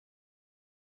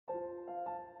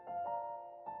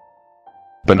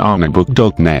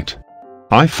Bananabook.net.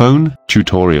 iPhone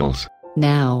tutorials.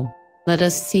 Now, let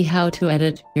us see how to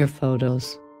edit your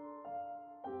photos.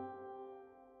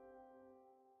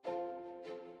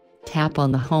 Tap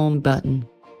on the Home button.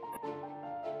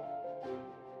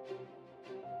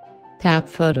 Tap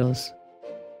Photos.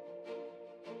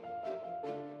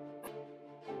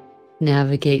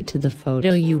 Navigate to the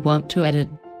photo you want to edit.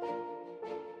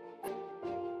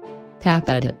 Tap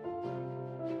Edit.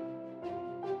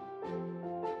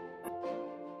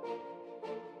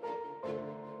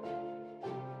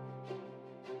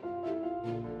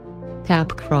 Tap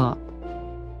Crop.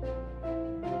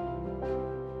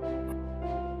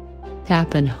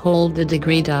 Tap and hold the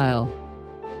degree dial.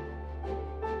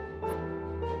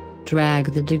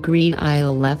 Drag the degree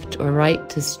dial left or right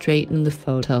to straighten the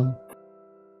photo.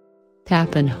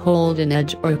 Tap and hold an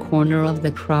edge or corner of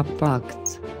the crop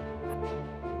box.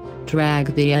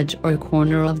 Drag the edge or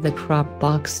corner of the crop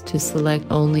box to select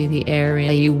only the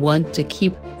area you want to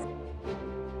keep.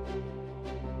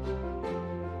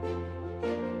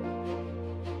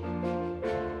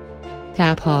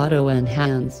 Tap Auto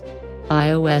Enhance.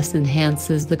 iOS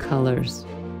enhances the colors.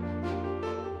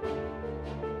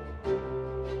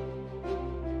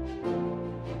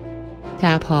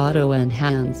 Tap Auto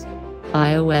Enhance.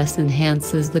 iOS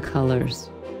enhances the colors.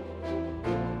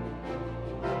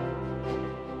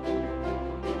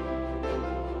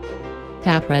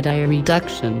 Tap Red Eye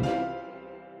Reduction.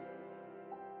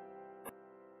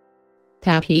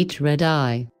 Tap Heat Red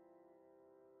Eye.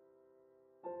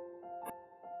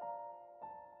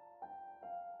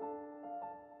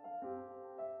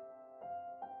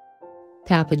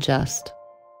 Tap Adjust.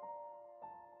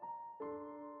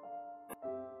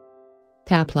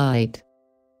 Tap Light.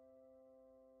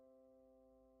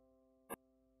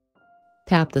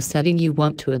 Tap the setting you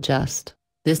want to adjust.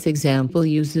 This example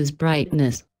uses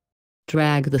brightness.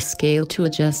 Drag the scale to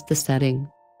adjust the setting.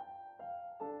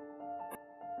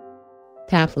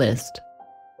 Tap List.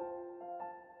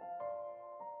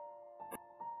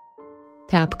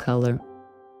 Tap Color.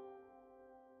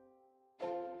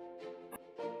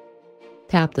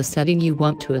 Tap the setting you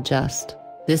want to adjust.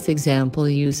 This example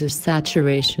uses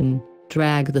saturation.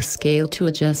 Drag the scale to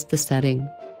adjust the setting.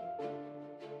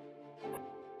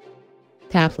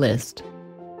 Tap List.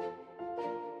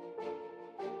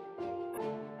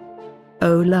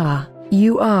 Hola,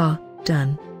 you are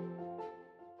done.